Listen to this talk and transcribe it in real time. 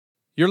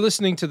You're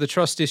listening to the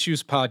Trust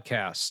Issues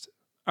Podcast.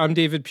 I'm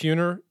David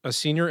Puner, a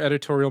senior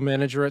editorial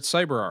manager at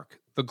CyberArk,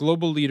 the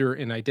global leader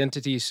in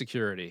identity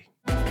security.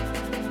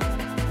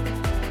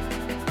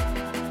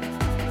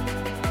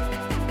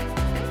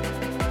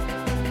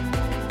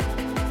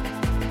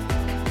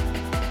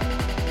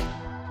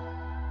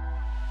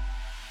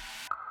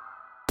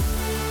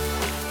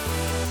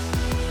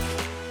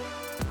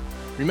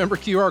 Remember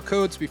QR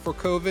codes before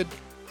COVID?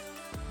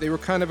 They were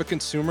kind of a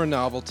consumer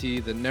novelty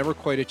that never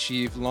quite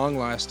achieved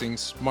long-lasting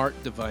smart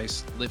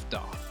device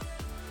liftoff.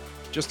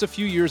 Just a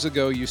few years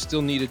ago, you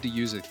still needed to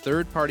use a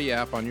third-party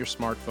app on your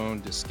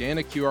smartphone to scan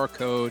a QR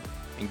code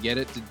and get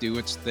it to do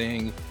its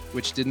thing,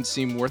 which didn't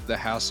seem worth the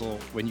hassle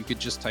when you could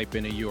just type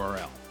in a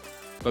URL.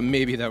 But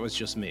maybe that was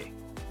just me.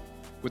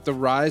 With the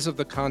rise of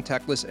the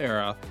contactless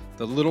era,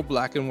 the little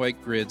black and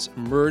white grids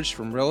emerged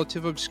from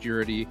relative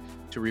obscurity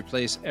to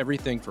replace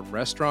everything from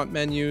restaurant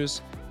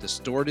menus to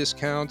store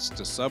discounts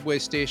to subway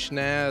station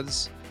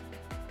ads.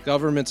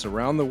 Governments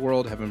around the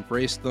world have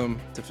embraced them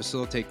to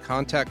facilitate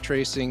contact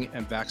tracing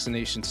and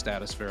vaccination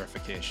status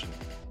verification.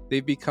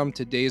 They've become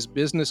today's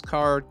business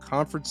card,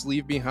 conference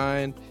leave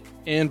behind,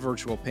 and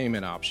virtual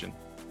payment option.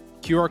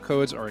 QR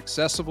codes are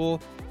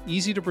accessible,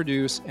 easy to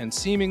produce, and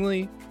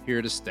seemingly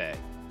here to stay.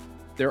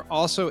 They're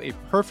also a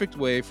perfect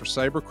way for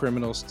cyber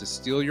criminals to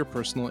steal your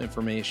personal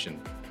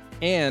information.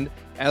 And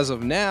as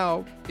of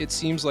now, it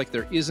seems like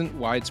there isn't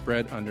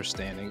widespread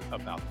understanding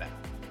about that.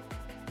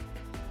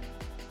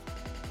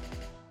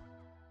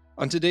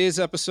 On today's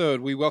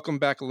episode, we welcome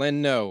back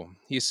Len Noe.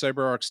 He's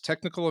CyberArk's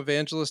technical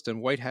evangelist and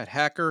white hat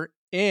hacker.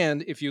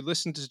 And if you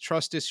listened to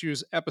Trust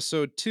Issues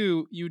episode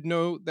 2, you'd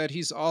know that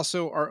he's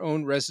also our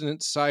own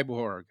resident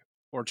cyborg,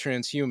 or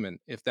transhuman,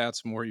 if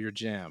that's more your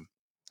jam.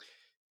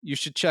 You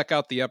should check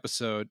out the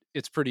episode.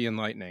 It's pretty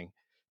enlightening.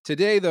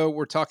 Today, though,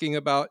 we're talking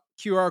about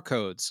QR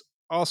codes.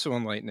 Also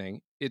enlightening.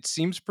 It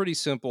seems pretty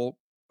simple,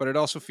 but it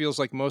also feels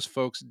like most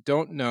folks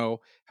don't know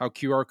how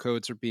QR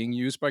codes are being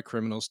used by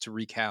criminals to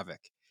wreak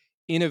havoc.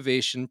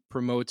 Innovation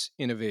promotes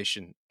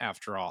innovation,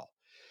 after all.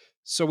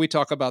 So we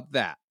talk about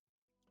that.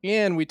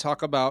 And we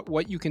talk about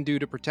what you can do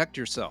to protect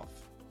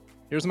yourself.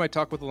 Here's my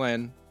talk with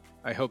Len.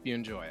 I hope you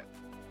enjoy it.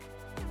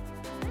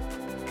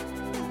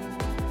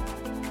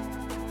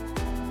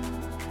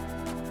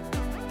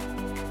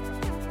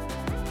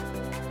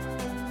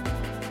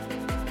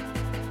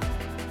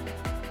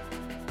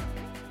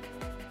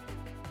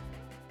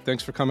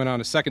 Thanks for coming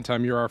on a second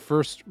time. You're our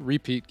first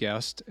repeat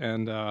guest,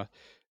 and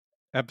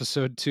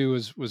episode 2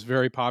 was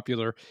very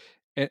popular.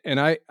 And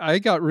I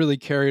got really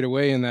carried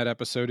away in that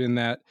episode in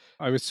that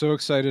I was so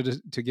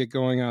excited to get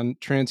going on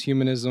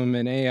transhumanism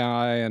and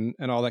AI and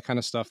all that kind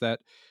of stuff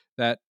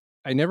that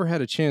I never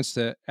had a chance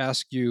to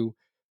ask you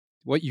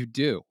what you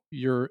do.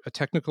 You're a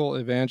technical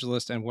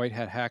evangelist and white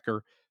hat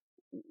hacker.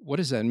 What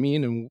does that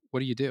mean, and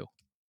what do you do?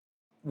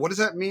 What does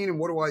that mean and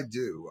what do I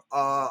do?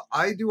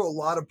 I do a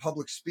lot of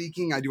public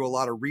speaking. I do a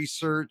lot of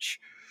research,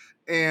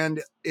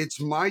 and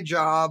it's my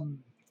job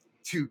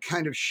to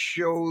kind of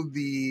show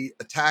the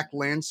attack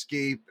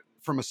landscape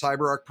from a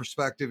CyberArk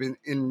perspective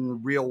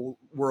in real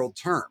world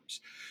terms.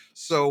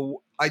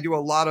 So I do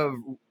a lot of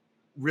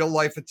real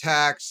life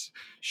attacks,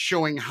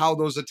 showing how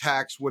those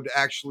attacks would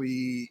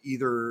actually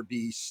either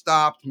be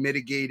stopped,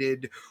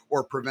 mitigated,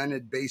 or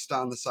prevented based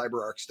on the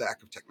CyberArk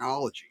stack of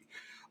technology.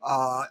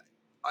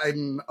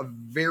 I'm a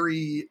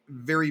very,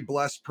 very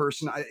blessed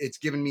person. It's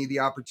given me the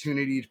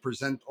opportunity to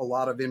present a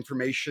lot of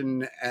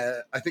information.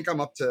 I think I'm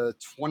up to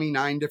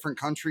 29 different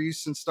countries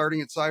since starting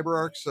at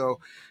CyberArk. So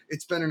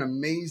it's been an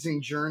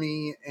amazing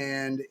journey.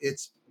 And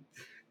it's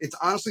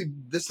honestly,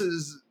 this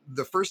is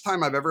the first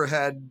time I've ever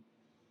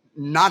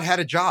not had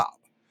a job,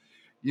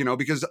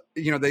 because,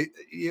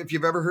 if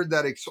you've ever heard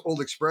that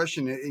old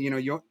expression,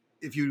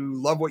 if you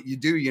love what you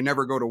do, you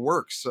never go to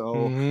work.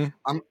 So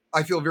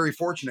I feel very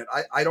fortunate.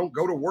 I don't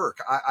go to work.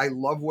 I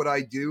love what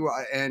I do,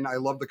 and I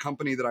love the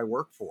company that I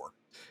work for.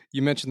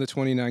 You mentioned the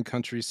 29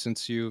 countries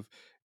since you've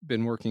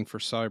been working for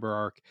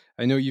CyberArk.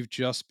 I know you've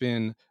just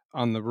been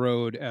on the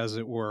road, as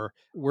it were.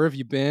 Where have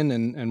you been,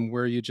 and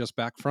where are you just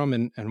back from,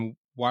 and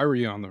why were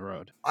you on the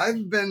road?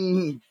 I've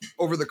been,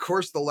 over the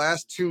course of the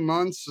last 2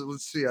 months,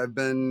 let's see, I've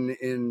been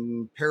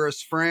in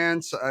Paris,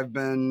 France. I've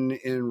been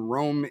in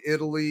Rome,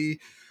 Italy,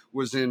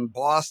 was in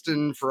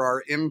Boston for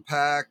our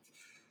Impact.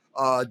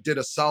 Did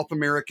a South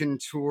American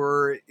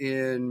tour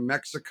in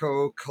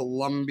Mexico,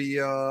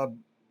 Colombia,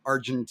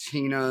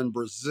 Argentina, and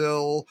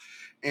Brazil,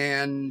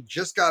 and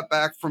just got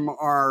back from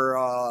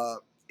our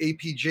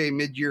APJ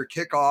mid-year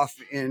kickoff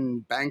in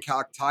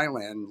Bangkok,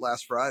 Thailand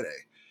last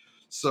Friday.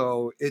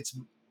 So it's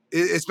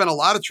been a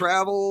lot of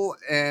travel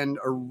and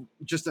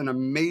just an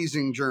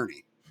amazing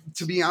journey.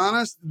 To be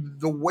honest,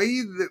 the way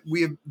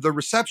that the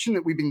reception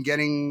that we've been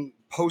getting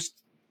post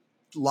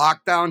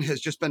lockdown has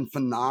just been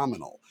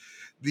phenomenal.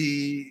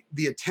 The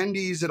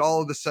attendees at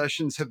all of the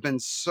sessions have been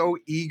so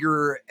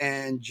eager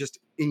and just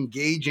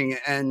engaging.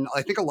 And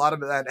I think a lot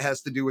of that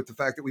has to do with the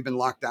fact that we've been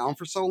locked down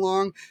for so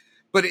long.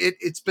 but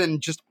it's been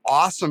just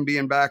awesome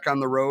being back on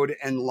the road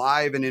and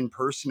live and in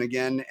person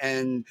again.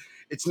 And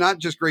it's not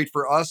just great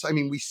for us. I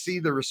mean, we see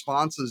the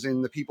responses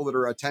in the people that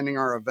are attending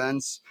our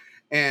events,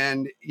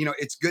 and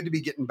it's good to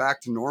be getting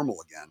back to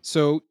normal again.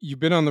 So you've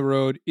been on the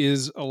road.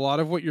 Is a lot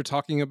of what you're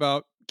talking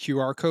about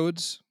QR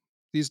codes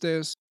these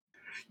days?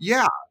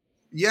 Yeah,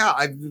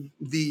 yeah.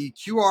 The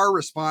QR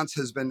response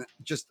has been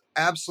just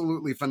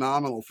absolutely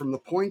phenomenal. From the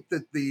point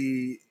that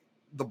the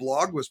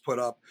blog was put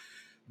up,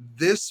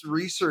 this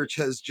research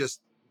has just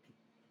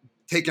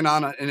taken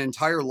on an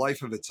entire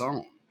life of its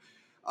own.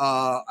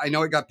 I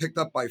know it got picked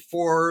up by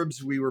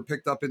Forbes. We were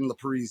picked up in Le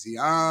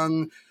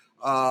Parisien.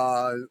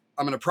 I'm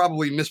going to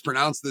probably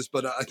mispronounce this,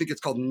 but I think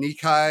it's called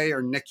Nikkei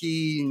or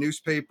Nikkei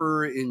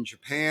newspaper in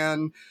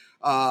Japan.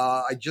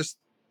 I just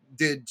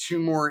did 2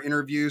 more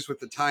interviews with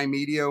the Thai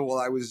media while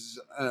I was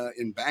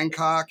in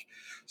Bangkok.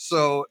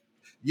 So,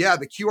 yeah,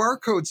 the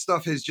QR code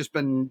stuff has just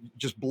been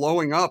just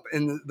blowing up.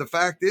 And the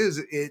fact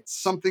is, it's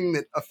something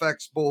that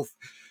affects both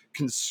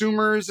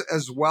consumers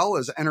as well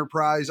as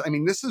enterprise. I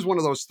mean, this is one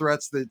of those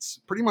threats that's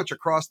pretty much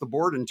across the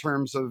board in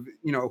terms of,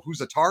 who's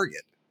a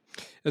target.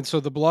 And so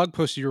the blog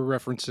post you're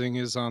referencing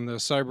is on the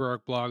CyberArk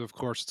blog, of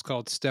course. It's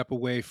called Step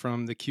Away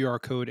from the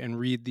QR Code and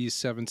Read These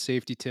 7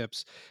 Safety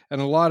Tips. And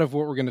a lot of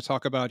what we're going to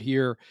talk about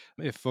here,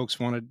 if folks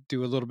want to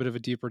do a little bit of a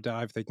deeper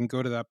dive, they can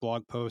go to that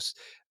blog post.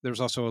 There's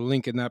also a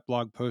link in that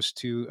blog post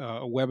to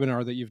a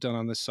webinar that you've done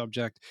on this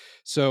subject.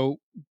 So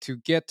to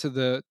get to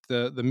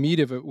the meat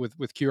of it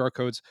with QR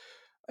codes,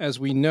 as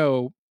we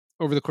know,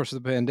 over the course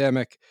of the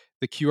pandemic,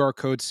 the QR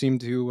code seemed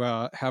to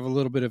have a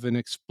little bit of an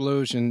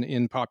explosion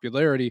in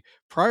popularity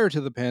prior to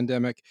the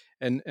pandemic,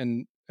 and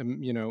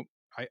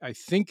I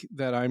think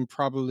that I'm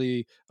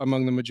probably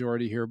among the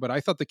majority here, but I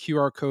thought the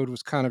QR code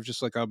was kind of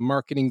just like a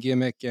marketing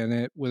gimmick, and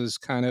it was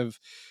kind of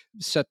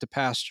set to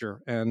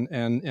pasture,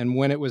 and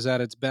when it was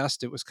at its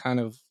best, it was kind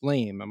of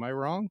lame. Am I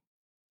wrong?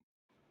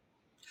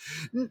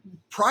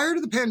 Prior to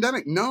the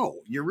pandemic, no,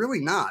 you're really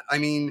not. I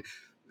mean,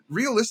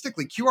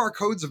 realistically, QR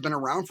codes have been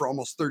around for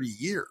almost 30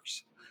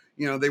 years.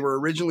 They were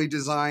originally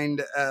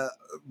designed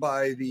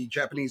by the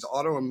Japanese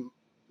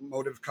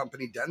automotive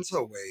company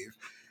Denso Wave.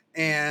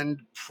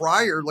 And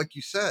prior, like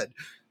you said,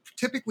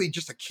 typically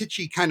just a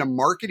kitschy kind of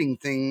marketing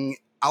thing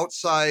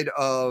outside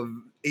of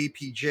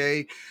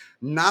APJ,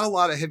 not a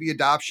lot of heavy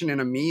adoption in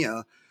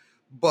EMEA,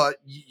 but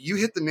you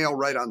hit the nail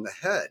right on the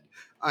head.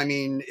 I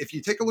mean, if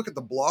you take a look at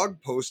the blog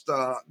post,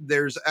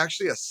 there's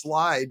actually a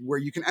slide where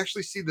you can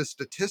actually see the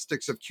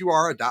statistics of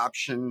QR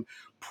adoption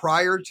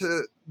prior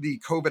to the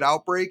COVID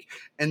outbreak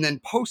and then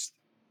post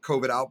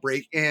COVID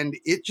outbreak, and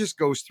it just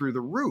goes through the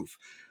roof.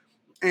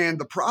 And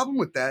the problem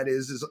with that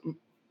is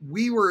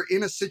we were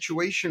in a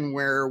situation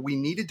where we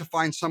needed to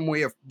find some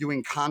way of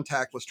doing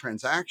contactless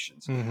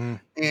transactions. Hmm.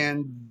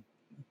 And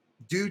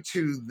due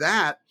to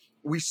that,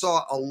 we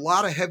saw a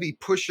lot of heavy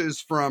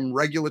pushes from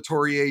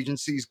regulatory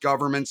agencies,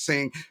 governments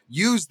saying,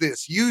 use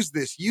this, use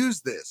this,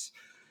 use this.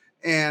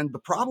 And the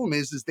problem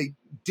is they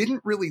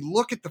didn't really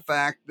look at the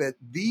fact that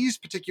these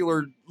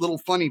particular little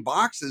funny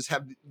boxes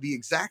have the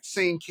exact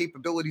same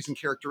capabilities and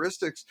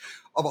characteristics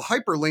of a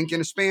hyperlink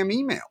in a spam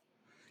email.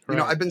 Right.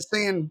 I've been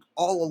saying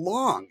all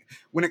along,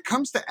 when it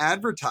comes to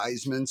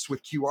advertisements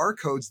with QR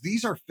codes,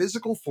 these are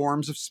physical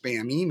forms of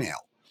spam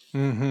email.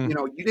 Hmm.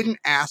 You didn't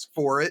ask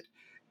for it.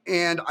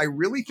 And I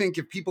really think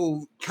if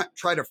people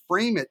try to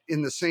frame it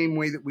in the same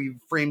way that we've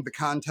framed the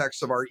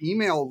context of our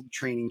email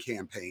training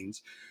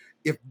campaigns,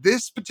 if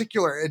this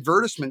particular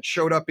advertisement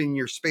showed up in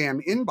your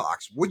spam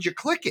inbox, would you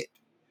click it?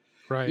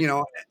 Right. You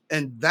know,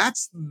 and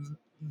that's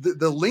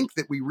the link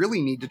that we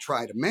really need to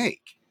try to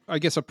make. I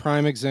guess a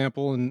prime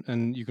example,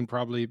 and you can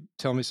probably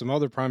tell me some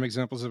other prime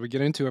examples as we get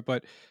into it,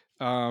 but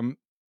um,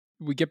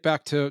 we get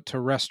back to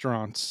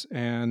restaurants,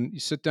 and you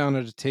sit down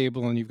at a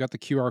table, and you've got the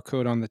QR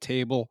code on the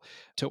table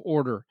to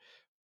order.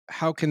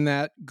 How can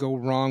that go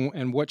wrong,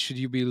 and what should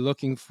you be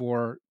looking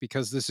for?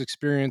 Because this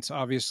experience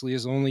obviously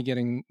is only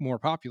getting more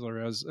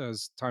popular as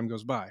time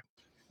goes by.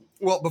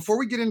 Well, before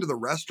we get into the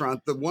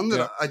restaurant, the one that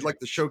Yeah. I'd like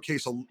to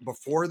showcase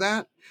before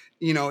that,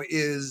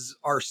 is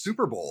our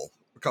Super Bowl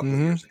a couple of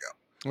Hmm. years ago.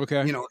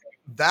 Okay. you know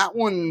that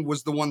one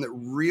was the one that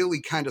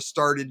really kind of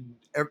started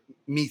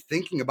me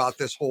thinking about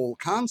this whole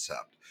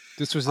concept.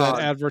 This was that uh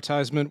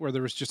advertisement where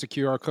there was just a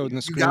QR code in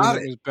the you screen got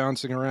that it. was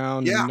bouncing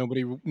around, Yeah, and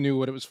nobody knew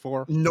what it was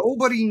for.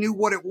 nobody knew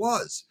what it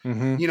was.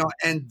 Hmm.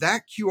 And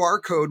that QR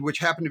code, which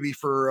happened to be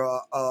for a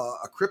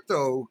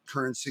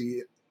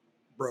cryptocurrency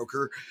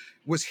broker,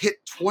 was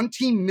hit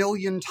 20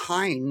 million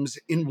times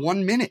in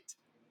 1 minute,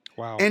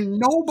 Wow. and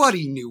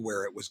nobody knew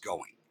where it was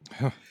going.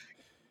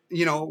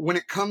 When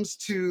it comes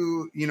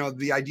to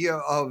the idea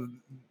of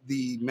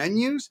the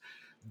menus,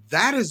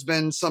 that has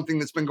been something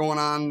that's been going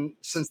on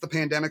since the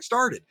pandemic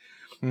started.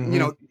 you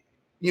Hmm.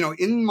 know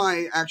in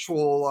my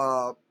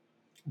actual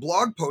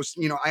blog post,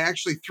 I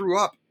actually threw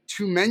up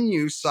 2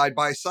 menus side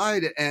by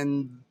side,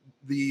 and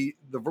the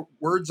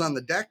words on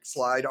the deck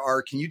slide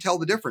are, can you tell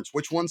the difference,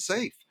 which one's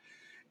safe?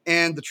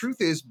 And the truth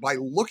is, by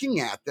looking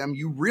at them,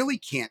 you really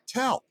can't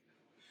tell.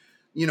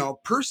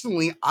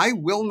 Personally, I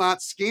will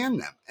not scan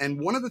them. And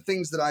one of the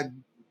things that I've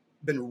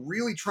been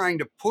really trying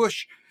to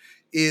push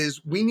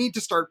is we need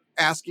to start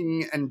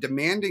asking and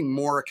demanding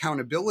more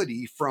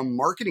accountability from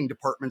marketing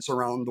departments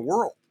around the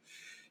world.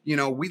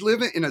 We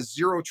live in a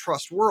zero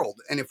trust world.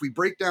 And if we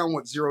break down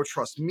what zero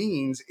trust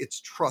means, it's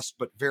trust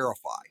but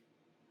verify.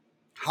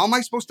 How am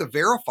I supposed to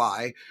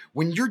verify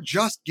when you're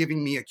just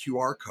giving me a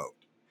QR code?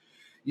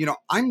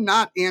 I'm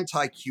not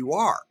anti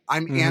QR,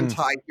 I'm Hmm.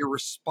 anti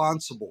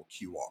irresponsible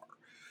QR.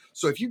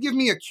 So if you give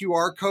me a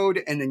QR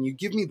code and then you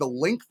give me the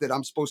link that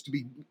I'm supposed to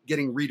be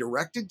getting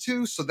redirected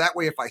to, so that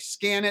way if I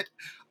scan it,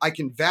 I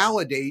can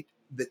validate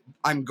that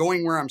I'm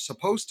going where I'm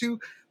supposed to,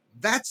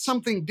 that's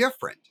something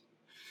different.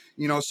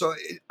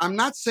 I'm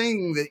not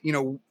saying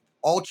that,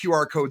 all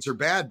QR codes are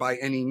bad by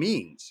any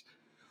means.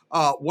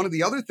 One of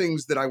the other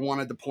things that I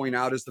wanted to point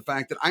out is the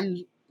fact that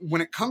when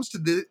it comes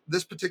to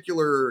this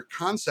particular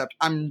concept,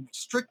 I'm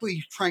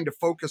strictly trying to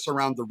focus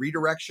around the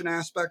redirection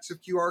aspects of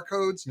QR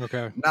codes,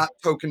 Okay. not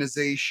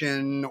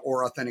tokenization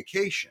or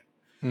authentication.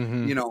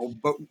 Hmm.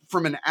 But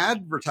from an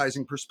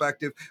advertising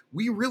perspective,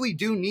 we really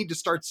do need to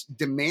start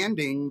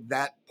demanding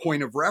that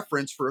point of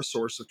reference for a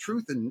source of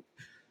truth. And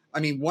I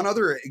mean, one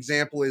other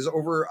example is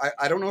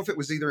I don't know if it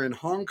was either in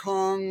Hong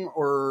Kong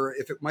or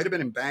if it might have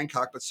been in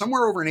Bangkok, but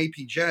somewhere over in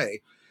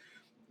APJ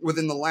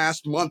within the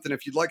last month. And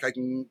if you'd like, I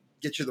can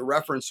get you the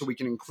reference so we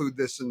can include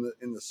this in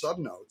the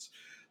subnotes.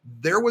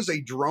 There was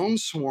a drone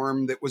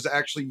swarm that was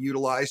actually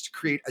utilized to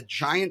create a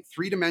giant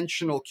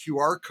three-dimensional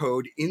QR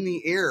code in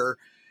the air.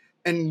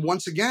 And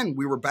once again,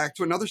 we were back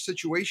to another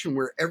situation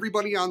where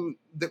everybody on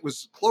that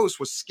was close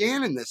was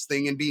scanning this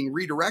thing and being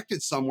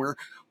redirected somewhere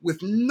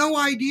with no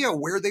idea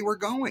where they were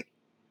going.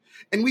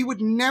 And we would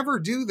never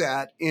do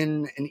that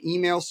in an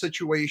email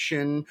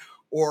situation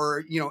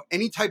or,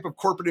 any type of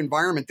corporate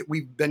environment that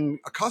we've been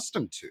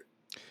accustomed to.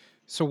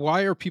 So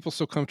why are people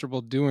so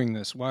comfortable doing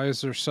this? Why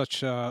is there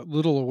such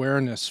little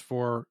awareness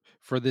for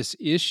this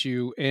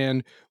issue?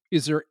 And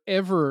is there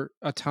ever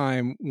a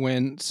time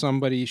when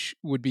somebody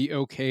would be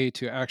okay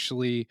to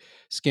actually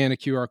scan a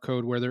QR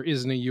code where there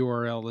isn't a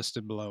URL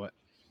listed below it?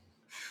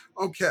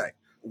 Okay.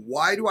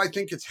 Why do I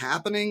think it's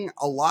happening?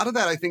 A lot of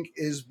that, I think,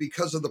 is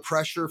because of the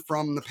pressure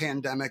from the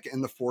pandemic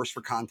and the force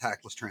for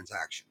contactless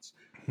transactions.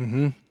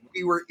 Hmm.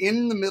 We were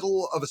in the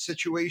middle of a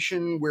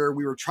situation where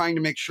we were trying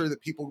to make sure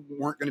that people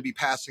weren't going to be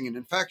passing an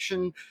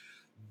infection.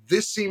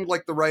 This seemed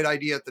like the right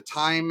idea at the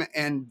time.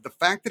 And the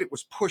fact that it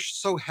was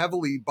pushed so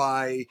heavily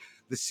by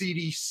the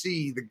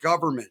CDC, the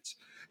government,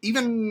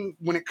 even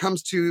when it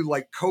comes to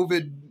like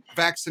COVID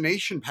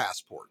vaccination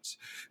passports,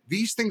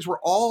 these things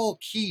were all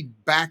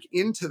keyed back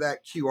into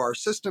that QR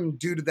system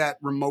due to that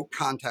remote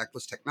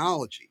contactless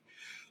technology.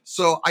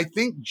 So I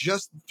think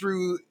just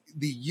through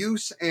the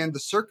use and the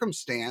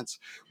circumstance,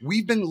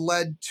 we've been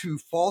led to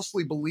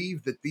falsely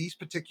believe that these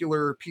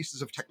particular pieces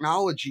of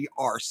technology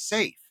are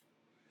safe.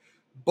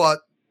 But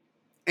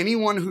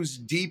anyone who's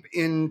deep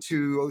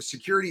into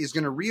security is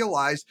going to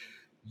realize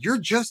you're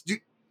just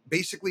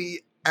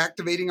basically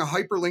activating a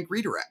hyperlink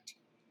redirect.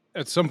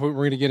 At some point,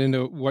 we're going to get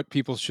into what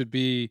people should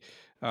be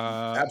uh,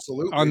 on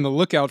Absolutely. the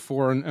lookout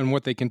for, and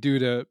what they can do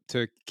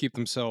to keep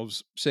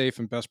themselves safe,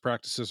 and best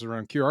practices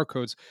around QR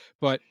codes.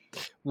 But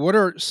what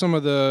are some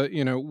of the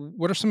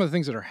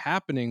things that are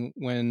happening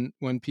when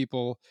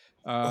people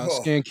Oh,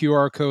 scan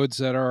QR codes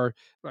that are,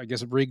 I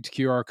guess, rigged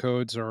QR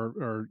codes,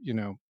 or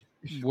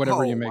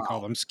whatever you oh may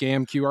call wow. them,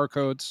 scam QR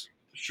codes?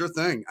 Sure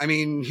thing. I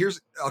mean, here's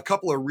a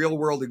couple of real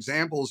world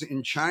examples.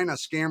 In China,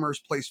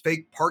 scammers place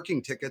fake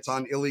parking tickets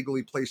on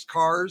illegally placed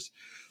cars.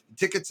 The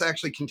tickets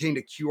actually contained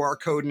a QR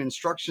code and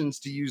instructions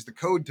to use the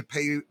code to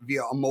pay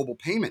via a mobile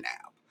payment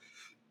app.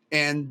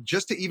 And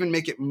just to even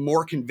make it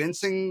more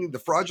convincing, the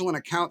fraudulent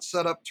account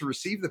set up to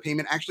receive the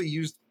payment actually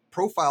used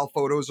profile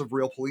photos of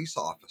real police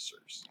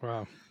officers.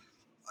 Wow.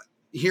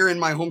 Here in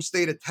my home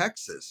state of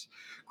Texas,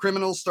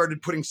 criminals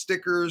started putting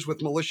stickers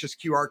with malicious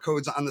QR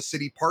codes on the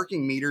city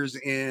parking meters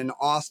in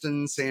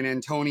Austin, San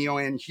Antonio,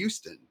 and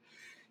Houston.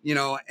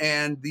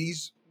 And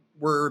these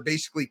were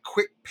basically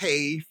quick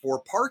pay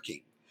for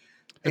parking.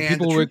 And And the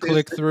people truth would is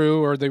click that,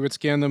 through, or they would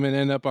scan them and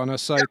end up on a yeah,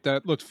 site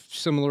that looked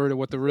similar to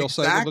what the real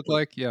site would look exactly.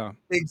 like. Yeah.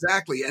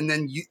 Exactly. And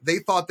then they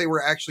thought they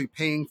were actually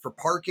paying for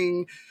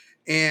parking.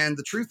 And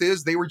the truth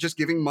is, they were just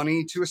giving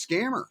money to a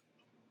scammer.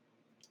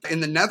 In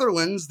the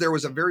Netherlands, there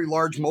was a very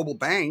large mobile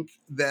bank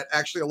that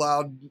actually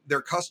allowed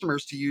their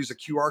customers to use a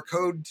QR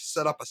code to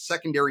set up a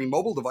secondary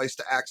mobile device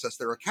to access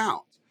their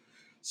account.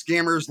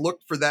 Scammers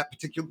looked for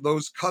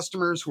those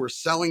customers who were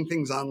selling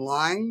things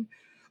online,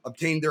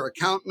 obtained their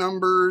account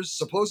numbers,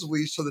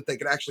 supposedly so that they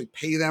could actually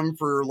pay them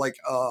for like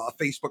a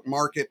Facebook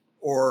Market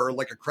or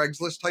like a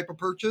Craigslist type of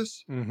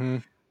purchase. Hmm.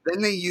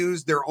 Then they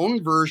used their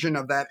own version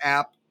of that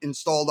app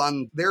installed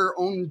on their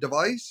own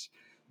device,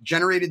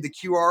 generated the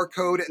QR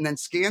code, and then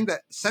sent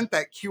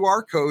that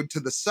QR code to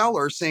the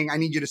seller saying, I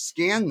need you to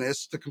scan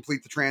this to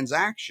complete the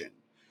transaction.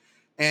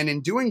 And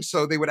in doing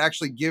so, they would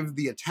actually give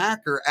the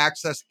attacker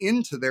access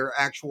into their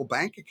actual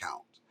bank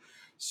account.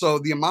 So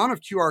the amount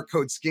of QR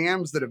code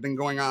scams that have been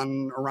going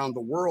on around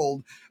the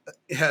world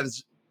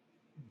has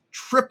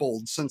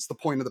tripled since the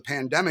point of the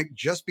pandemic,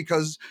 just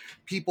because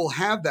people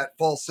have that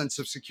false sense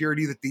of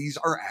security that these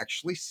are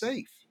actually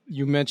safe.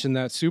 You mentioned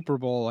that Super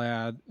Bowl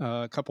ad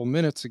a couple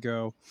minutes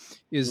ago.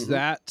 Is Mhm.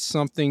 that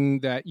something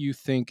that you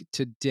think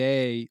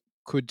today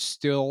could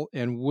still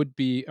and would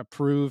be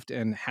approved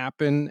and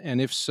happen?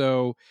 And if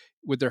so,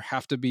 would there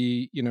have to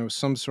be,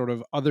 some sort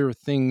of other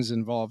things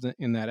involved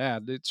in that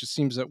ad? It just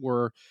seems that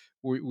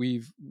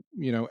we've,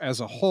 as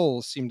a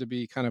whole, seem to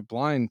be kind of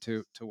blind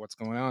to what's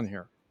going on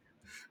here.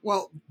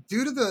 Well,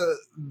 due to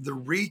the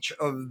reach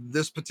of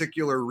this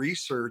particular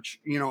research,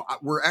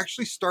 we're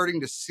actually starting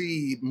to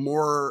see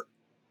more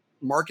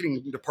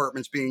marketing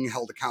departments being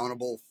held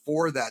accountable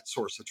for that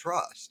source of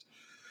trust.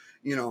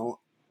 You know,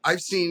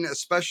 I've seen,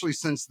 especially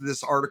since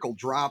this article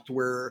dropped,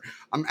 where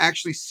I'm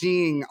actually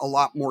seeing a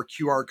lot more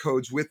QR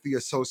codes with the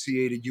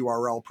associated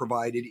URL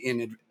provided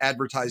in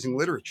advertising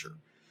literature.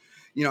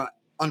 You know,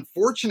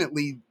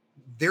 unfortunately,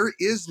 there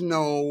is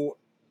no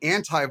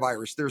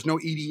antivirus, there's no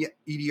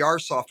EDR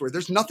software,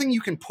 there's nothing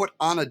you can put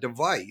on a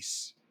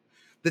device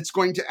that's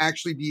going to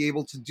actually be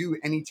able to do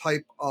any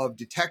type of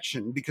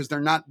detection, because they're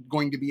not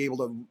going to be able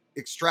to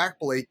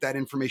extrapolate that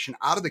information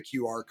out of the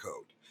QR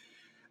code.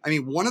 I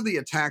mean, one of the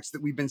attacks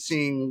that we've been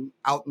seeing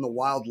out in the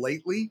wild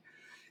lately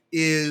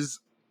is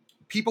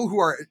people who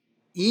are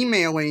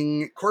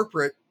emailing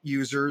corporate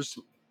users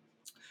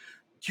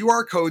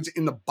QR codes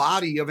in the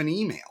body of an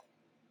email,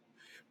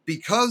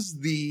 because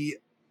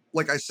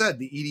like I said,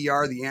 the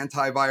EDR, the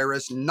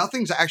antivirus,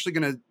 nothing's actually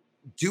going to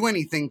do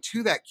anything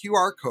to that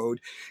QR code.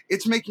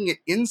 It's making it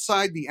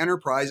inside the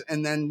enterprise,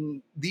 and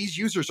then these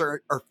users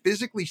are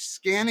physically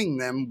scanning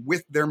them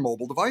with their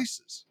mobile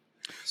devices.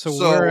 So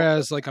So,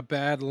 whereas like a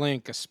bad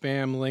link, a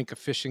spam link, a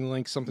phishing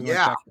link, something like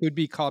yeah, that could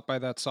be caught by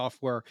that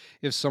software,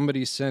 if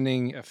somebody's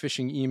sending a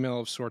phishing email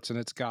of sorts and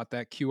it's got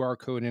that QR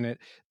code in it,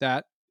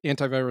 that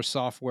antivirus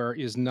software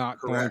is not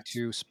going correct.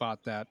 to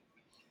spot that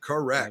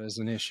Correct. as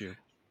an issue.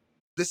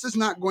 This is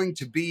not going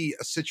to be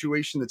a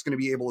situation that's going to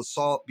be able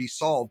to be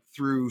solved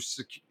through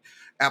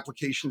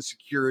application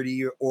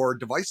security or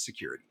device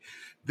security.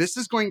 This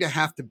is going to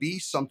have to be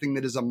something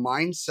that is a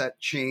mindset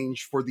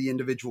change for the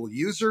individual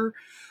user,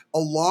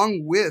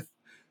 along with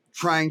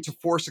trying to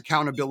force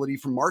accountability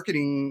from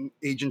marketing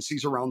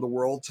agencies around the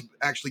world to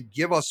actually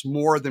give us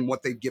more than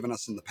what they've given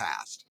us in the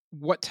past.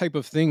 What type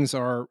of things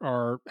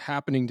are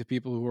happening to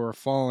people who are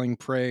falling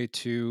prey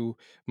to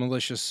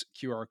malicious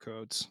QR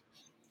codes?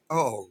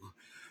 Oh,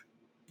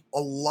 a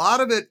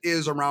lot of it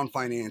is around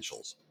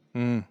financials.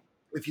 Mm,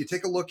 If you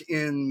take a look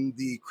in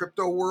the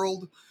crypto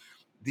world,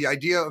 the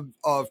idea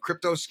of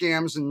crypto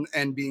scams and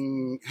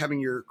having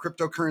your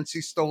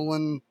cryptocurrency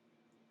stolen,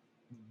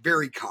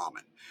 very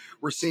common.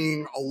 We're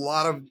seeing a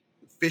lot of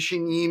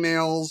phishing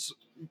emails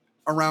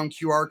around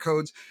QR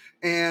codes,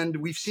 and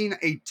we've seen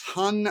a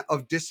ton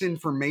of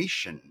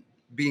disinformation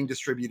being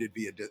distributed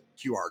via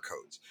QR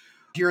codes.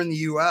 Here in the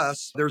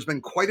US, there's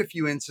been quite a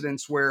few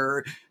incidents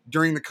where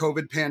during the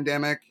COVID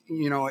pandemic,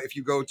 if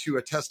you go to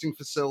a testing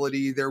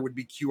facility, there would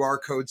be QR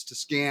codes to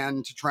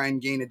scan to try and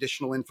gain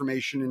additional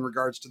information in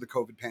regards to the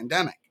COVID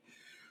pandemic.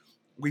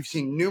 We've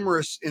seen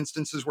numerous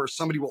instances where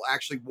somebody will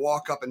actually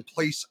walk up and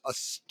place a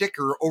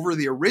sticker over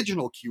the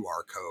original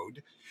QR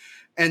code.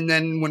 And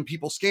then when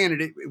people scan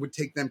it, it would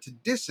take them to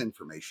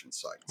disinformation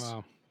sites.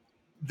 wow.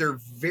 They're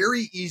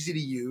very easy to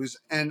use.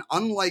 And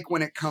unlike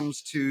when it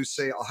comes to,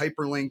 say, a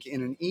hyperlink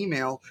in an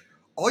email,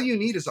 all you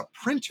need is a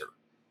printer.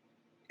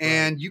 Right.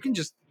 And you can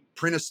just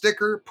print a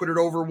sticker, put it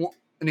over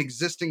an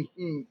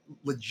existing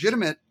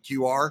legitimate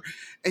QR,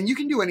 and you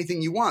can do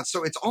anything you want.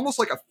 So it's almost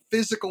like a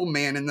physical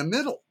man in the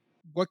middle.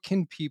 What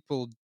can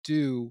people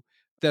do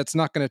that's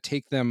not going to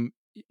take them,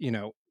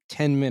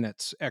 10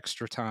 minutes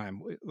extra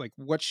time? Like,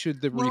 what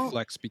should the Well,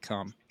 reflex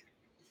become?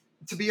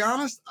 to be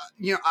honest,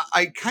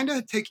 I kind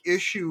of take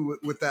issue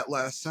with that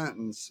last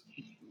sentence,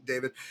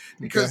 David, Okay.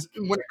 because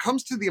when it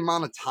comes to the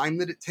amount of time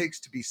that it takes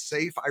to be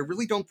safe, I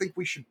really don't think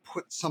we should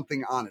put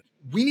something on it.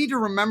 We need to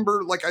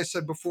remember, like I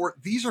said before,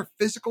 these are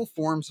physical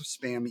forms of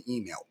spam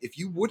email. If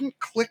you wouldn't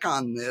click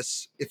on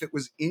this, if it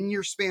was in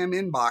your spam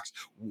inbox,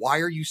 why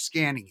are you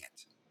scanning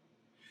it?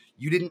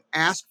 You didn't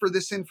ask for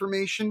this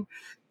information.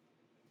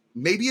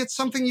 Maybe it's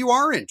something you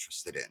are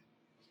interested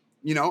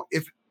in.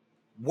 If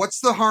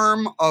what's the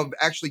harm of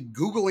actually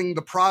Googling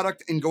the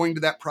product and going to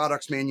that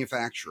product's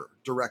manufacturer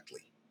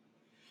directly?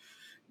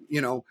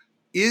 You know,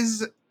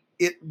 is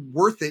it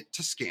worth it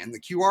to scan the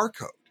QR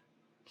code?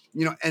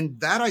 And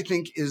that, I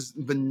think, is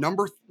the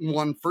number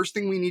one first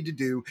thing we need to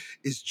do,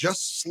 is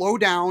just slow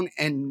down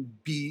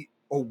and be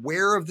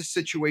aware of the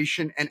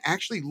situation and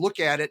actually look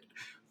at it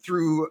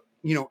through,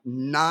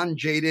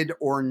 non-jaded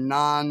or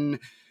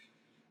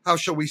how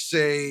shall we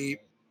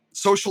say,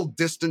 social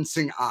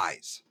distancing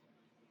eyes.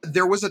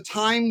 There was a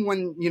time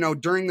when,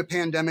 during the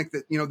pandemic,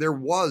 that, there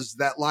was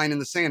that line in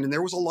the sand, and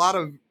there was a lot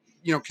of,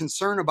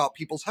 concern about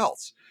people's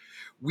health.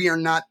 We are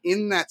not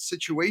in that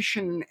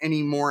situation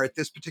anymore at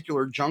this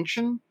particular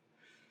junction.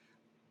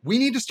 We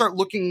need to start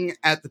looking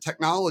at the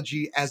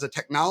technology as a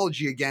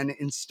technology again,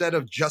 instead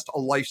of just a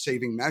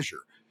life-saving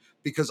measure.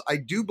 because I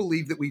do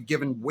believe that we've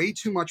given way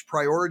too much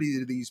priority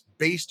to these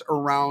based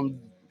around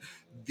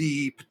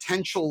the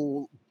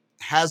potential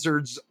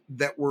hazards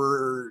that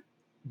were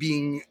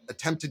being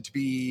attempted to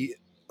be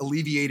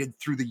alleviated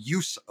through the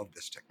use of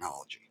this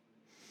technology.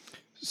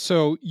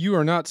 So you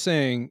are not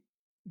saying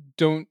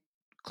don't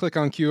click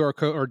on QR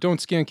code or don't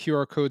scan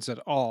QR codes at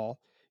all.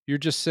 You're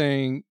just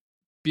saying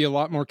be a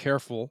lot more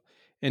careful.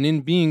 And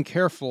in being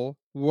careful,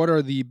 what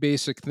are the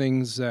basic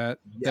things that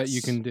you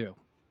Yes. can do?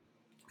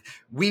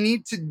 We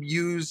need to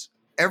use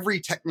every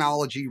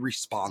technology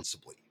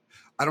responsibly.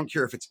 I don't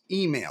care if it's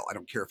email, I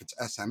don't care if it's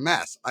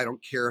SMS, I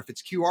don't care if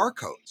it's QR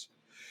codes.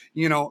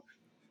 You know,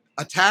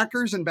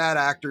 attackers and bad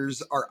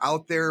actors are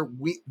out there.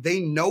 They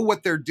know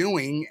what they're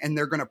doing, and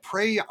they're going to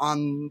prey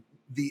on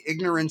the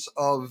ignorance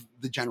of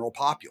the general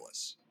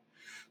populace.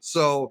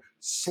 So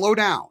slow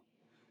down.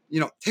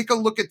 Take a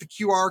look at the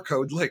QR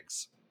code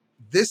links.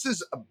 This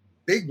is a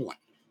big one.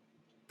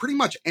 Pretty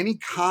much any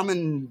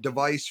common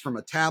device from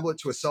a tablet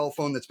to a cell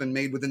phone that's been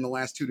made within the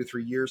last 2 to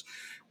 3 years,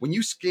 when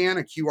you scan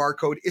a QR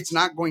code, it's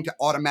not going to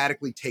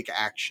automatically take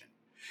action.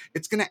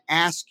 It's going to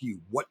ask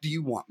you, what do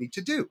you want me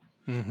to do?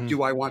 Hmm.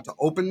 Do I want to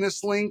open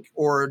this link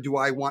or do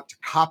I want to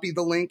copy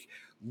the link?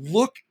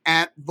 Look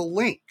at the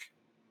link.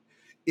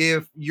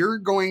 If you're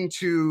going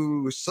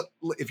to,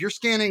 if you're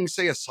scanning,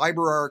 say, a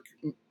CyberArk,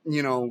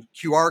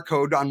 QR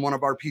code on one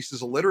of our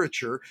pieces of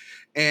literature,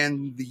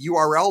 and the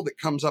URL that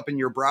comes up in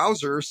your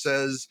browser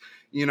says,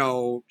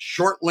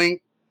 short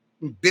link,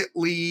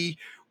 bit.ly,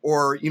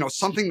 or,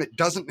 something that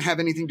doesn't have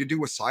anything to do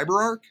with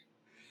CyberArk,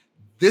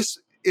 this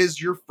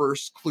is your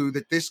first clue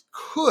that this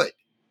could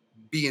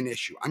be an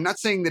issue. I'm not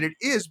saying that it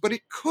is, but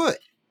it could.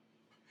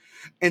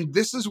 And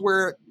this is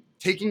where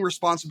taking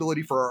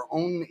responsibility for our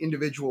own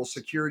individual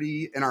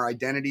security and our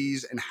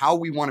identities and how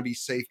we want to be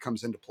safe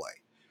comes into play.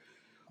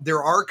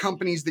 There are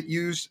companies that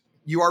use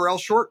URL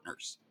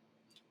shorteners.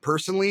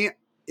 Personally,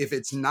 if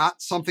it's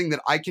not something that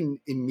I can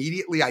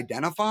immediately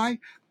identify,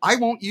 I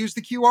won't use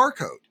the QR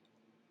code.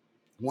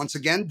 Once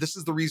again, this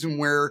is the reason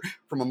where,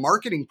 from a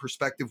marketing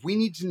perspective, we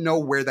need to know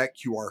where that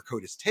QR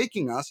code is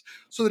taking us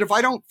so that if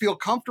I don't feel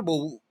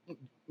comfortable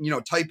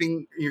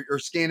typing or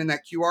scanning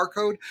that QR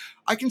code,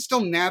 I can still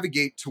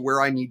navigate to where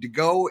I need to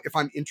go if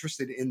I'm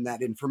interested in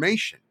that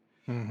information.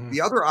 Hmm. The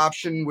other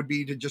option would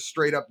be to just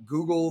straight up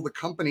Google the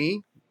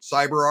company,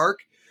 CyberArk,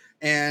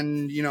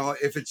 and,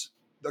 if it's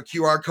a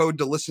QR code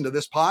to listen to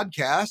this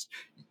podcast,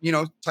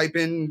 type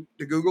in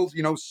to Google,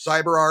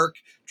 CyberArk,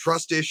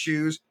 trust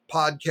issues,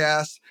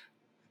 podcast,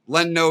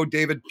 Len Noe,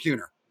 David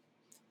Puner.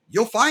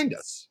 You'll find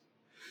us.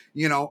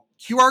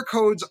 QR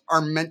codes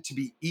are meant to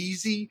be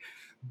easy,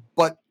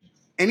 but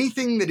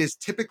anything that is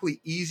typically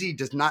easy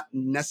does not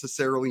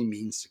necessarily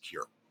mean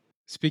secure.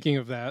 Speaking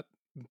of that,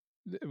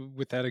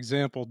 with that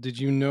example, did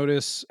you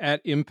notice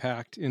at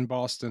Impact in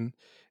Boston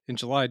in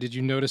July? Did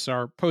you notice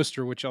our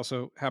poster, which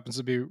also happens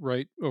to be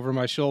right over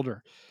my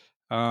shoulder?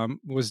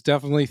 Was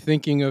definitely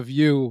thinking of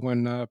you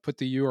when put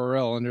the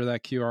URL under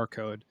that QR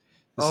code.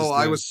 This Oh, is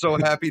I the was so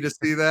happy to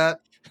see that.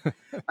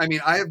 I mean,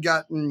 I have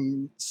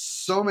gotten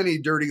so many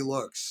dirty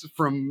looks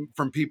from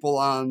people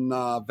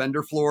on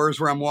vendor floors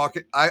where I'm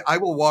walking. I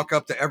will walk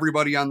up to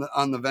everybody on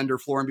the vendor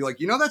floor and be like,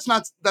 that's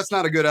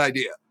not a good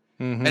idea,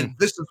 Hmm. and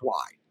this is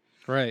why.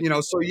 Right.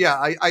 So yeah,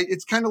 I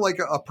it's kind of like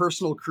a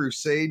personal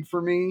crusade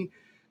for me.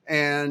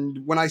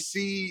 And when I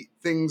see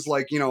things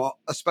like,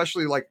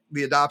 especially like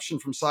the adoption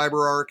from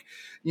CyberArk,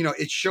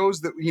 it shows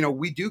that,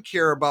 we do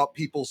care about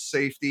people's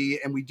safety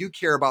and we do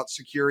care about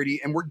security,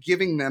 and we're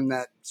giving them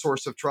that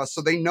source of trust.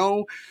 So they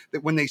know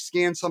that when they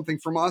scan something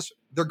from us,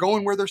 they're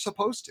going where they're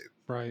supposed to.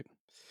 Right.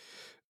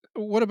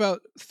 What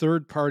about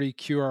third-party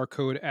QR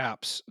code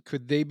apps?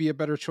 Could they be a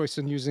better choice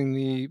than using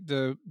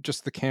the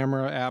just the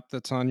camera app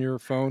that's on your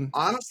phone?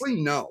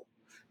 Honestly, no.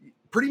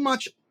 Pretty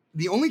much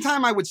the only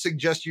time I would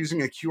suggest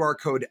using a QR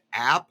code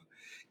app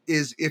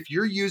is if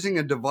you're using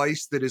a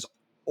device that is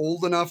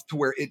old enough to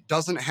where it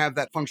doesn't have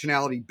that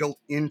functionality built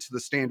into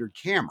the standard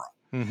camera.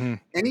 Hmm.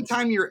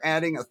 Anytime you're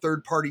adding a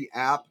third party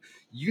app,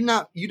 you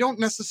don't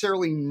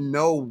necessarily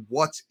know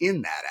what's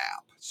in that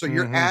app. So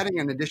you're Hmm. adding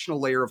an additional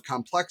layer of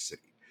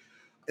complexity.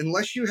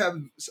 Unless you have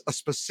a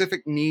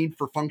specific need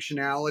for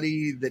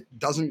functionality that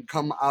doesn't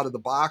come out of the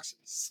box,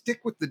 stick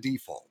with the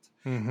default.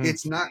 Hmm.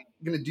 It's not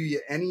going to do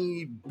you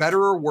any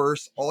better or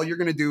worse. All you're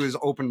going to do is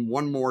open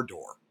one more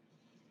door.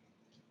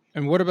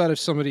 And what about if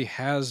somebody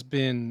has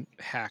been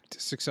hacked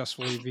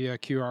successfully via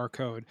QR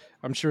code?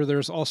 I'm sure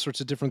there's all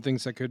sorts of different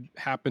things that could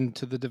happen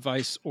to the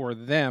device or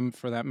them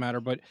for that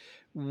matter, but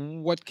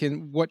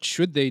what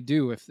should they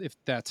do if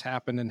that's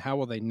happened and how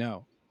will they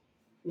know?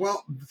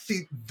 Well,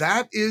 see,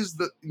 that is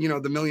the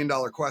 $1 million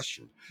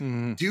question.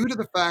 Mhm. Due to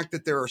the fact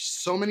that there are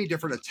so many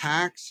different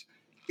attacks,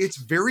 it's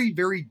very,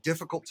 very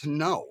difficult to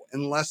know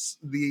unless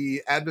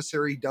the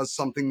adversary does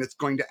something that's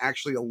going to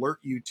actually alert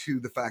you to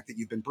the fact that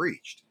you've been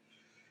breached.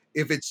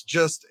 If it's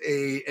just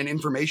an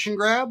information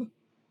grab,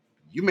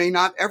 you may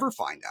not ever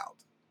find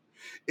out.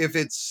 If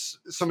it's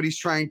somebody's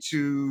trying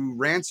to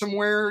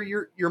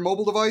ransomware your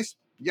mobile device,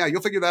 yeah,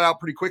 you'll figure that out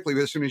pretty quickly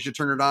as soon as you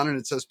turn it on and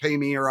it says pay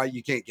me or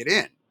you can't get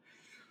in.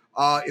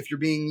 If you're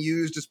being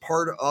used as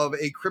part of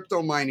a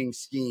crypto mining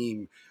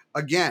scheme,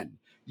 again,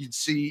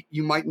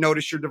 you might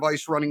notice your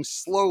device running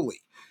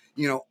slowly.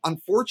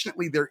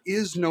 Unfortunately, there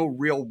is no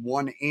real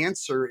one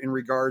answer in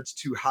regards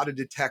to how to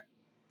detect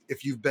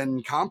if you've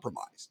been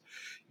compromised.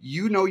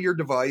 You know your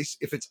device.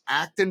 If it's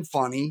acting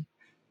funny,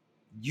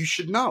 you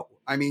should know.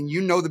 I mean,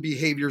 you know the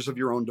behaviors of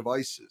your own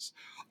devices.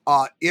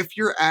 If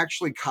you're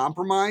actually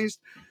compromised,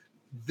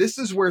 this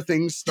is where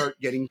things start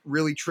getting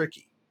really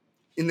tricky.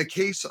 In the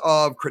case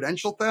of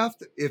credential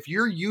theft, if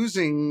you're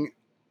using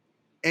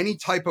any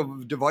type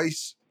of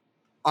device,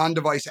 on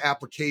device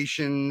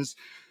applications,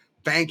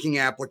 banking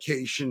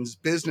applications,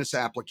 business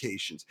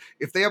applications,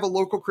 if they have a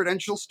local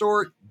credential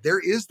store, there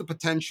is the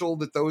potential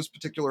that those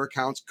particular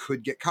accounts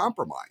could get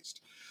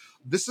compromised.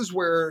 This is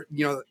where,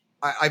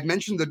 I've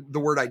mentioned the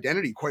word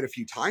identity quite a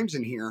few times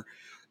in here.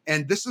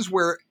 And this is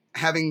where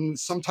having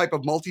some type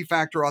of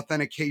multi-factor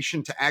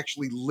authentication to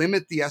actually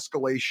limit the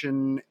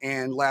escalation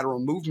and lateral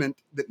movement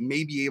that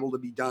may be able to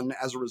be done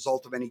as a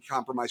result of any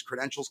compromised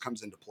credentials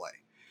comes into play.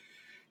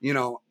 You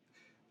know,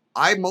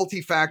 I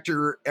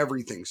multi-factor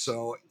everything.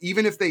 So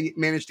even if they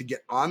manage to get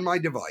on my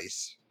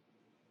device,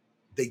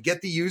 they get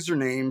the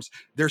usernames,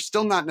 they're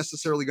still not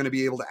necessarily going to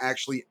be able to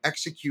actually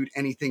execute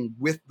anything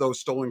with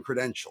those stolen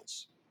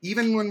credentials.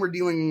 Even when we're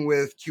dealing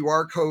with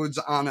QR codes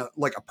on a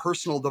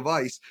personal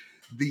device,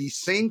 the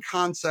same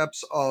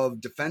concepts of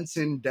defense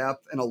in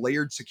depth and a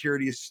layered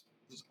security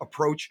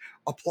approach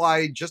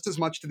apply just as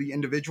much to the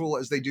individual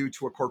as they do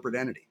to a corporate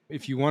entity.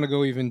 If you want to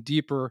go even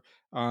deeper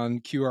on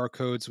QR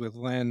codes with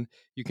Len,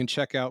 you can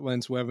check out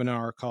Len's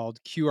webinar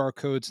called QR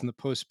Codes in the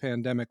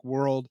Post-Pandemic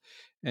World.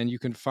 And you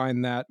can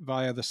find that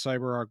via the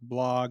CyberArk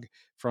blog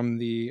from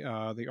the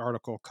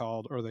article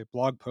called, or the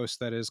blog post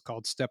that is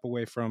called Step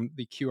Away from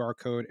the QR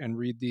Code and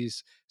Read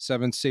These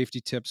 7 Safety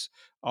Tips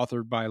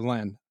authored by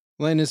Len.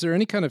 Len, is there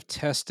any kind of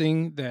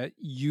testing that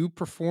you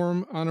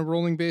perform on a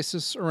rolling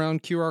basis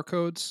around QR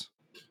codes?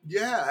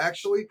 Yeah,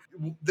 actually,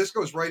 this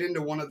goes right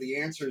into one of the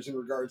answers in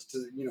regards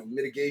to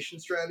mitigation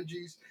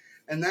strategies,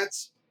 and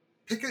that's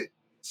pick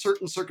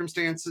certain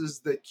circumstances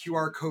that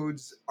QR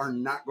codes are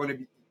not going to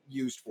be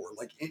used for.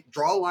 Like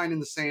draw a line in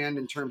the sand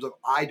in terms of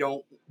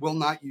will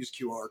not use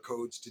QR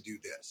codes to do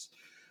this.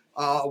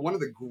 One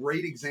of the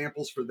great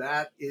examples for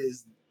that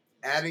is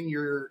adding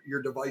your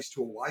device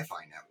to a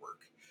Wi-Fi network.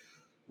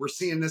 We're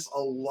seeing this a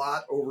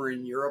lot over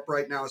in Europe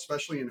right now,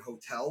 especially in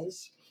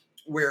hotels,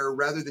 where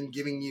rather than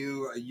giving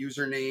you a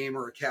username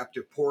or a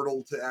captive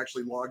portal to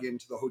actually log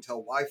into the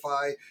hotel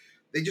Wi-Fi,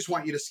 they just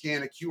want you to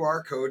scan a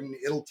QR code and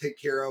it'll take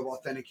care of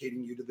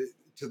authenticating you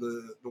to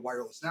the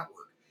wireless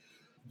network.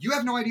 You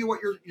have no idea what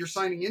you're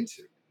signing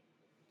into.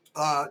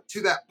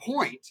 To that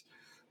point,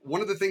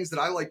 one of the things that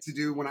I like to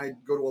do when I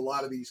go to a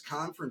lot of these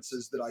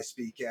conferences that I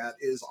speak at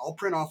is I'll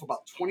print off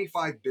about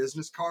 25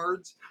 business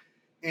cards,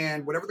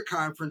 and whatever the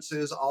conference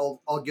is,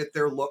 I'll get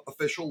their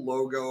official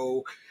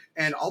logo,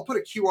 and I'll put a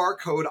QR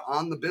code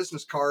on the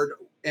business card,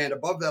 and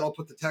above that I'll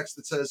put the text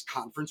that says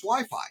conference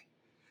Wi-Fi,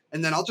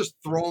 and then I'll just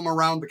throw them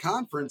around the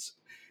conference.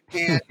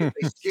 And if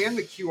they scan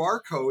the QR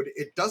code,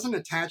 it doesn't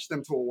attach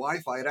them to a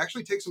Wi-Fi. It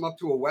actually takes them up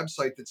to a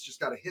website that's just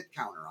got a hit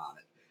counter on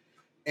it.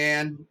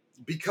 And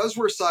because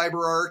we're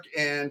CyberArk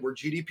and we're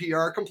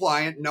GDPR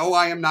compliant, no,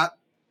 I am not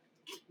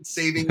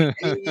saving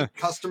any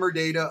customer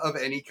data of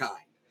any kind.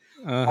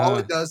 All Uh-huh.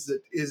 it does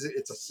is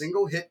it's a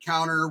single hit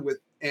counter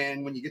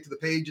and when you get to the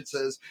page, it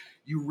says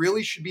you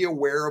really should be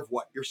aware of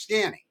what you're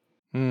scanning.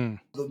 Hmm.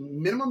 The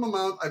minimum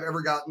amount I've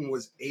ever gotten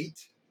was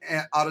 8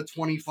 out of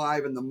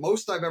 25, and the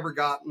most I've ever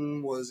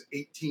gotten was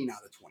 18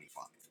 out of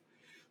 25.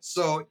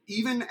 So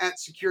even at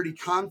security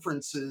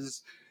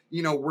conferences,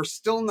 we're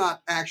still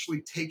not actually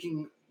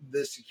taking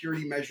the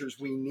security measures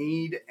we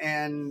need.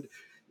 And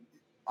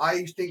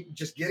I think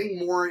just getting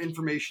more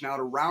information out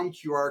around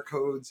QR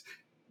codes,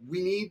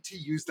 we need to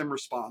use them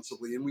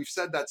responsibly. And we've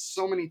said that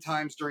so many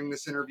times during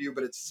this interview,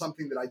 but it's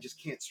something that I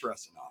just can't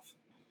stress enough.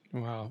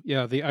 Wow.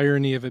 Yeah, the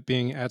irony of it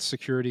being at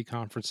security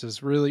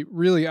conferences, really,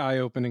 really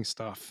eye-opening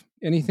stuff.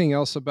 Anything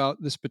else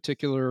about this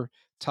particular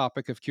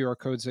topic of QR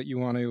codes that you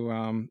want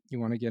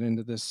to get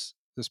into this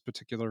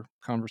particular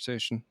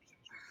conversation?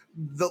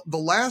 The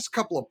last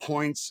couple of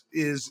points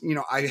is,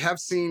 I have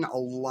seen a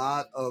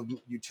lot of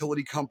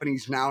utility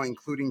companies now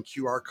including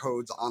QR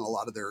codes on a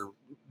lot of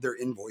their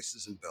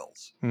invoices and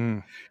bills. Hmm.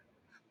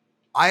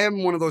 I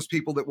am one of those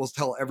people that will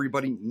tell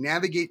everybody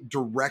navigate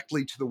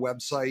directly to the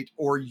website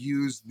or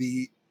use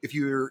if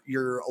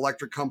your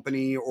electric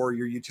company or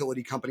your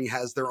utility company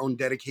has their own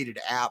dedicated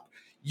app,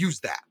 use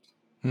that.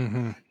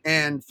 Hmm.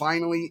 And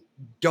finally,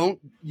 don't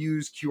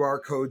use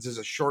QR codes as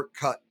a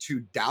shortcut to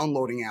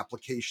downloading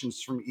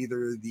applications from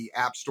either the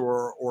App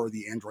Store or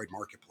the Android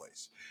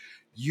Marketplace.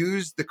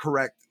 Use the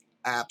correct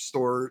app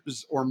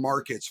stores or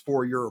markets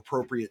for your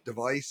appropriate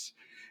device,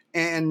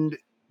 and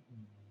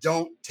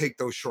don't take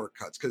those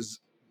shortcuts,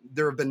 because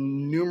there have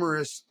been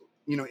numerous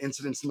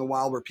incidents in the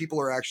wild where people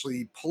are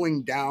actually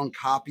pulling down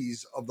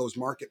copies of those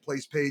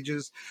marketplace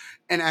pages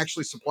and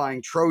actually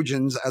supplying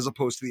trojans as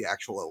opposed to the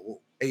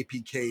actual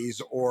apks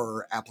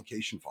or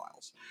application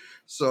files.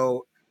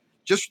 So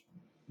just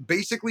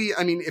basically,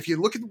 I mean, if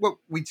you look at what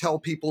we tell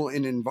people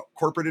in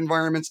corporate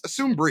environments,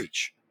 assume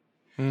breach,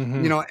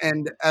 Mm-hmm.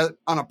 and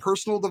on a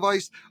personal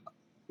device,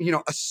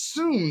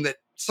 assume that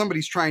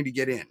somebody's trying to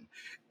get in.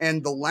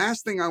 And the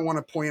last thing I want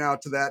to point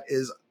out to that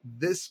is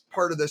this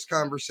part of this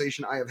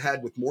conversation I have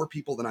had with more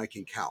people than I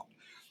can count.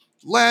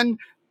 Len,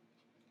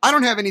 I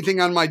don't have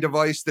anything on my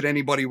device that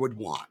anybody would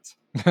want.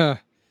 Is I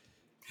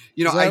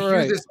that hear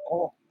right? this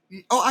all.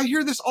 Oh, I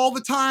hear this all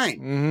the time.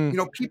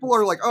 Mm-hmm. People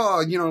are like,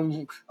 oh,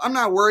 I'm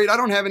not worried. I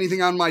don't have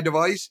anything on my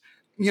device.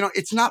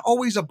 It's not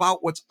always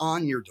about what's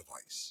on your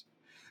device.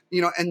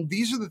 And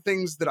these are the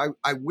things that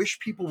I wish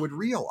people would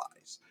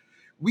realize.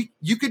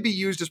 You could be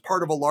used as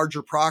part of a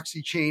larger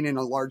proxy chain in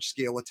a large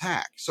scale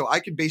attack. So I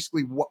could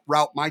basically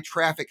route my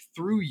traffic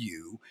through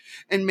you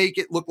and make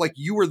it look like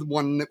you were the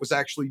one that was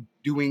actually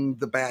doing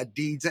the bad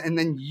deeds. And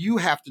then you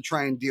have to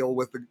try and deal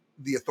with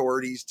the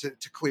authorities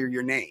to clear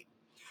your name.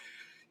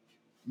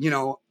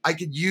 I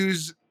could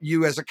use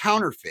you as a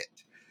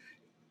counterfeit,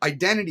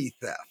 identity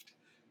theft,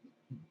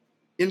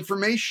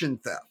 information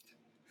theft.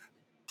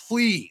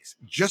 Please,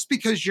 just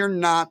because you're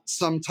not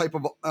some type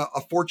of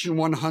a Fortune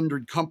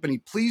 100 company,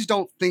 please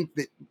don't think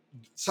that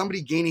somebody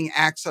gaining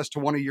access to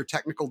one of your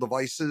technical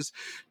devices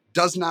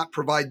does not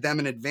provide them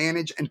an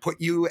advantage and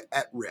put you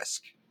at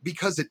risk,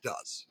 because it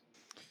does.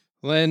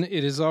 Len,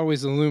 it is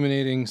always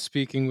illuminating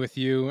speaking with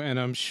you, and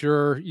I'm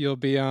sure you'll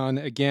be on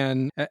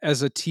again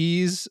as a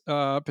tease,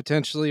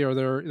 potentially.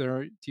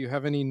 Do you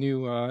have any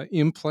new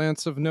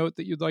implants of note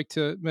that you'd like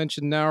to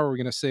mention now, or are we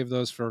going to save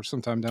those for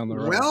sometime down the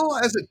road? Well,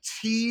 as a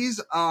tease,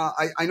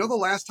 I know the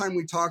last time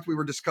we talked, we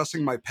were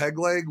discussing my peg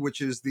leg, which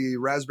is the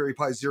Raspberry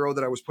Pi Zero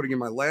that I was putting in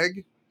my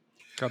leg.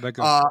 How'd that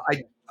go?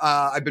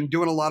 I've been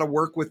doing a lot of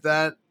work with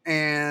that,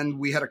 and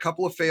we had a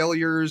couple of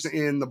failures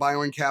in the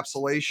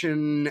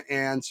bioencapsulation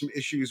and some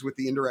issues with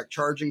the indirect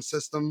charging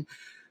system.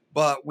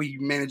 But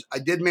I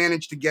did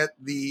manage to get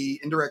the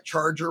indirect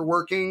charger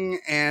working,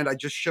 and I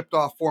just shipped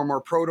off 4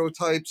 more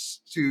prototypes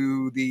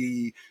to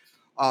the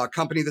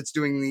company that's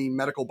doing the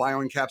medical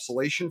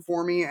bioencapsulation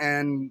for me,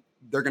 and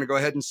they're going to go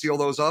ahead and seal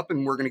those up,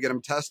 and we're going to get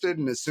them tested.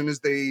 And as soon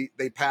as they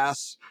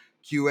pass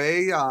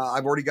QA,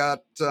 I've already got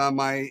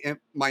my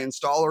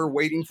installer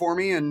waiting for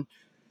me, and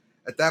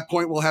at that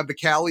point, we'll have the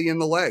Cali in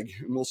the leg,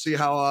 and we'll see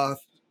how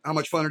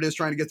much fun it is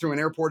trying to get through an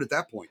airport at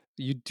that point.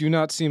 You do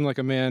not seem like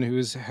a man who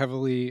is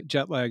heavily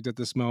jet lagged at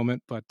this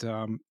moment, but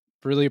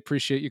really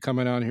appreciate you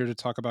coming on here to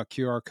talk about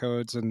QR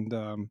codes,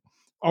 and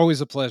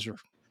always a pleasure.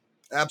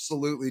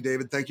 Absolutely,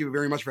 David. Thank you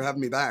very much for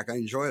having me back. I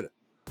enjoyed it.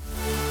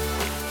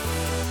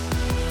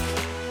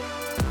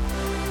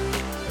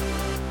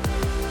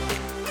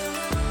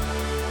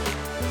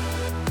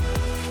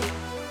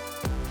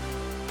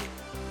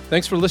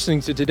 Thanks for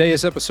listening to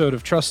today's episode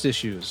of Trust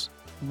Issues.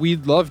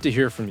 We'd love to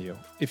hear from you.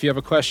 If you have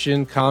a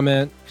question,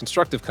 comment,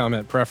 constructive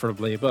comment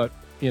preferably, but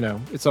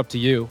it's up to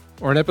you,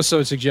 or an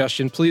episode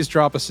suggestion, please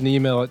drop us an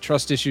email at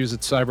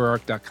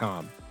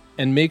trustissues@cyberark.com.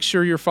 And make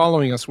sure you're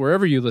following us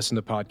wherever you listen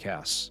to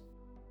podcasts.